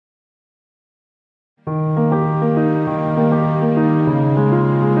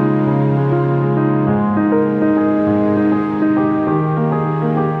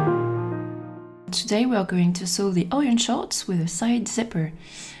we are going to sew the Orion shorts with a side zipper.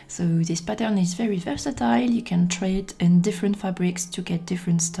 So this pattern is very versatile, you can try it in different fabrics to get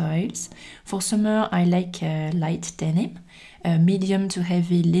different styles. For summer I like light denim, medium to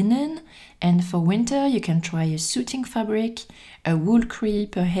heavy linen, and for winter you can try a suiting fabric, a wool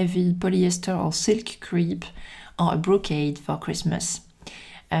crepe, a heavy polyester or silk crepe, or a brocade for Christmas.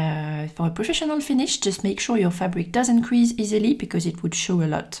 For a professional finish, just make sure your fabric doesn't crease easily because it would show a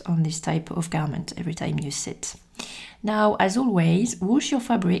lot on this type of garment every time you sit. Now, as always, wash your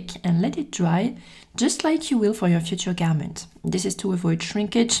fabric and let it dry, just like you will for your future garment. This is to avoid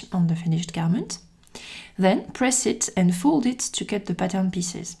shrinkage on the finished garment. Then press it and fold it to cut the pattern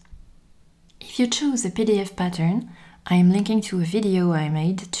pieces. If you choose the PDF pattern, I am linking to a video I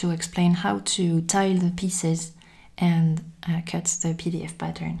made to explain how to tile the pieces and cut the PDF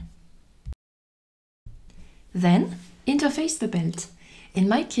pattern. Then, interface the belt. In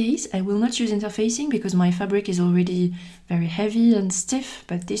my case, I will not use interfacing because my fabric is already very heavy and stiff,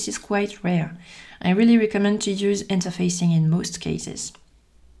 but this is quite rare. I really recommend to use interfacing in most cases.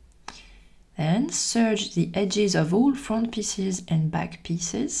 Then, serge the edges of all front pieces and back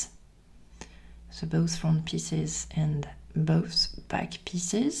pieces. So both front pieces and both back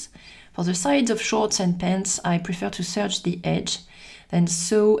pieces. For the sides of shorts and pants, I prefer to serge the edge, then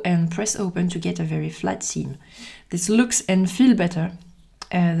sew and press open to get a very flat seam. This looks and feels better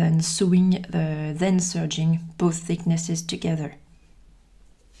than sewing then serging both thicknesses together.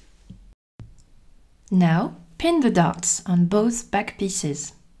 Now, pin the darts on both back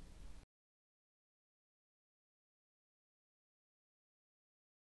pieces.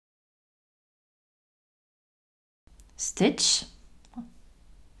 Stitch,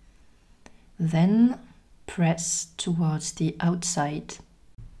 then press towards the outside.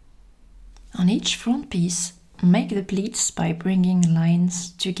 On each front piece, make the pleats by bringing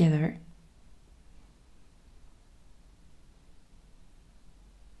lines together.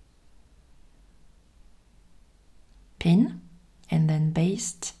 Pin and then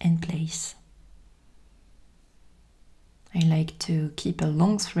baste in place. I like to keep a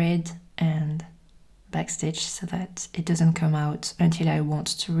long thread and backstitch so that it doesn't come out until I want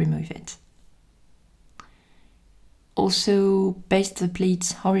to remove it. Also baste the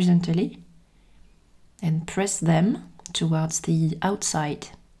pleats horizontally and press them towards the outside.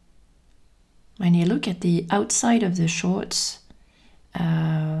 When you look at the outside of the shorts,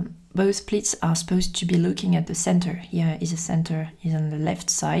 both pleats are supposed to be looking at the center. Here is the center, is on the left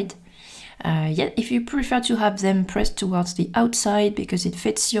side. Yet if you prefer to have them pressed towards the outside because it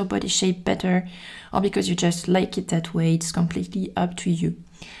fits your body shape better, or because you just like it that way, it's completely up to you.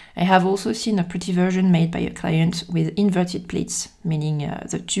 I have also seen a pretty version made by a client with inverted pleats, meaning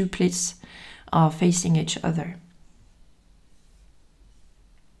the two pleats are facing each other.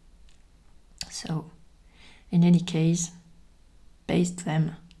 So, in any case, baste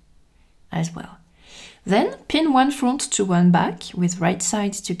them as well. Then pin one front to one back with right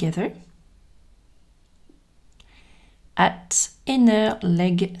sides together at inner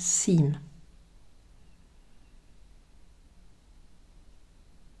leg seam.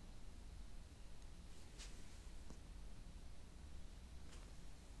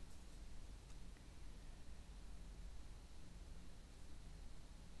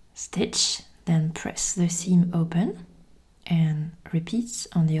 Stitch, then press the seam open and repeat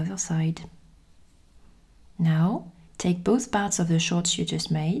on the other side. Now take both parts of the shorts you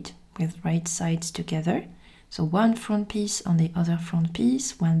just made with right sides together. So one front piece on the other front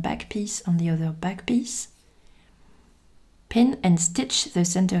piece, one back piece on the other back piece. Pin and stitch the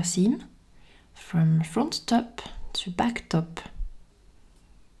center seam from front top to back top.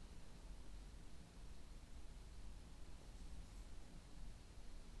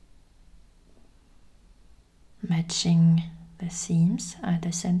 Matching the seams at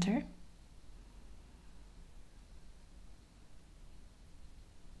the center.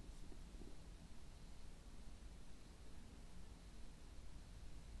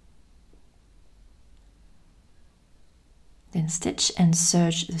 Then stitch and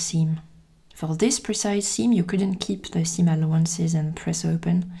serge the seam. For this precise seam, you couldn't keep the seam allowances and press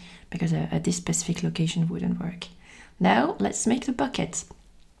open because at this specific location wouldn't work. Now let's make the pocket.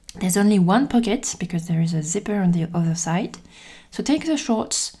 There's only one pocket because there is a zipper on the other side. So take the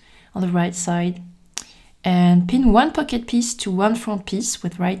shorts on the right side and pin one pocket piece to one front piece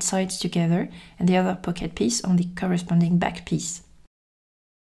with right sides together and the other pocket piece on the corresponding back piece.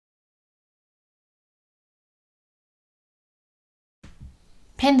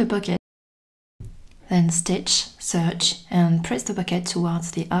 Pin the pocket, then stitch, serge and press the pocket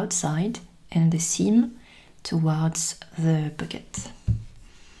towards the outside and the seam towards the pocket.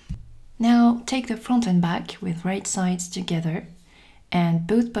 Now take the front and back with right sides together and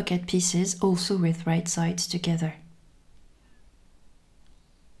both pocket pieces also with right sides together.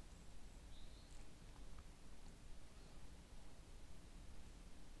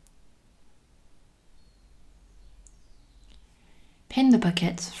 Pin the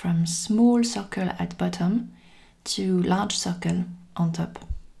pocket from small circle at bottom to large circle on top.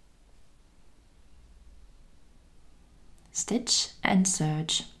 Stitch and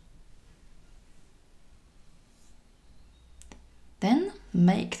serge. Then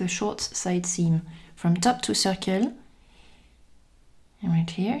make the short side seam from top to circle, right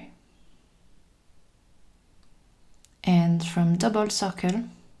here, and from double circle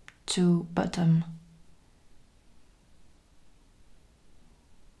to bottom.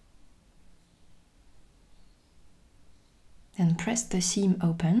 Then press the seam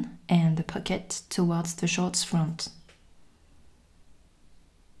open and the pocket towards the shorts front.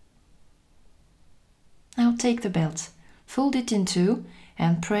 Now take the belt, fold it in two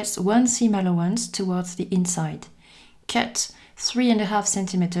and press one seam allowance towards the inside. Cut 3.5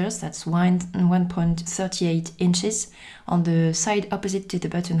 centimeters, that's 1.38 inches, on the side opposite to the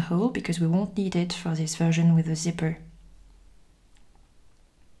buttonhole because we won't need it for this version with the zipper.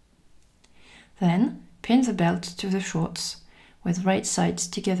 Then pin the belt to the shorts with right sides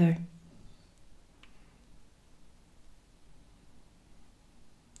together.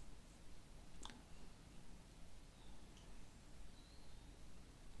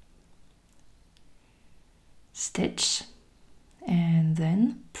 Stitch and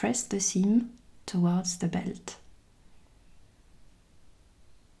then press the seam towards the belt.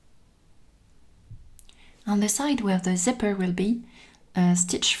 On the side where the zipper will be,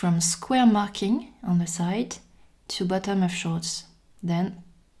 stitch from square marking on the side to bottom of shorts. Then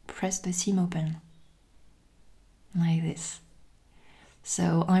press the seam open, like this.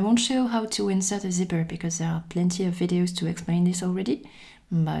 So I won't show how to insert a zipper because there are plenty of videos to explain this already,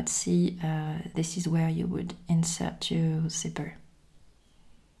 but see, this is where you would insert your zipper.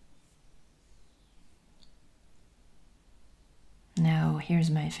 Now here's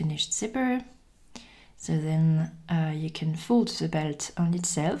my finished zipper. So then you can fold the belt on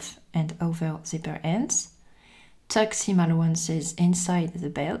itself and over zipper ends, tuck seam allowances inside the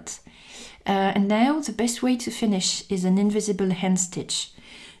belt, and now the best way to finish is an invisible hand stitch.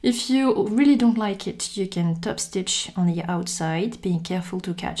 If you really don't like it, you can top stitch on the outside, being careful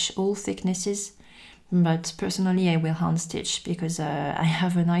to catch all thicknesses, but personally I will hand stitch because I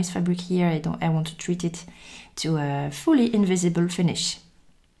have a nice fabric here. I want to treat it to a fully invisible finish.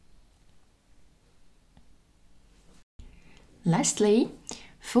 Lastly,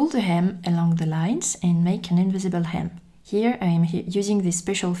 fold the hem along the lines and make an invisible hem. Here I am using this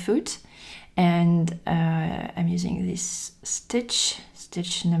special foot and I'm using this stitch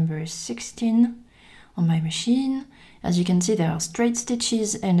number 16 on my machine. As you can see, there are straight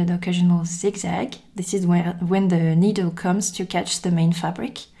stitches and an occasional zigzag. This is when the needle comes to catch the main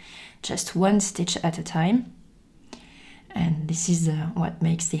fabric, just one stitch at a time. And this is what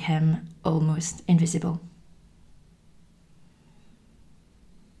makes the hem almost invisible.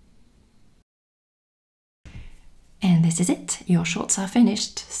 And this is it, your shorts are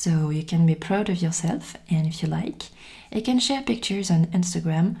finished, so you can be proud of yourself, and if you like, you can share pictures on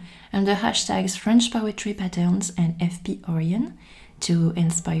Instagram under hashtags French Poetry Patterns and FP Orion to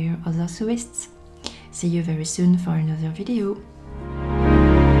inspire other sewists. See you very soon for another video.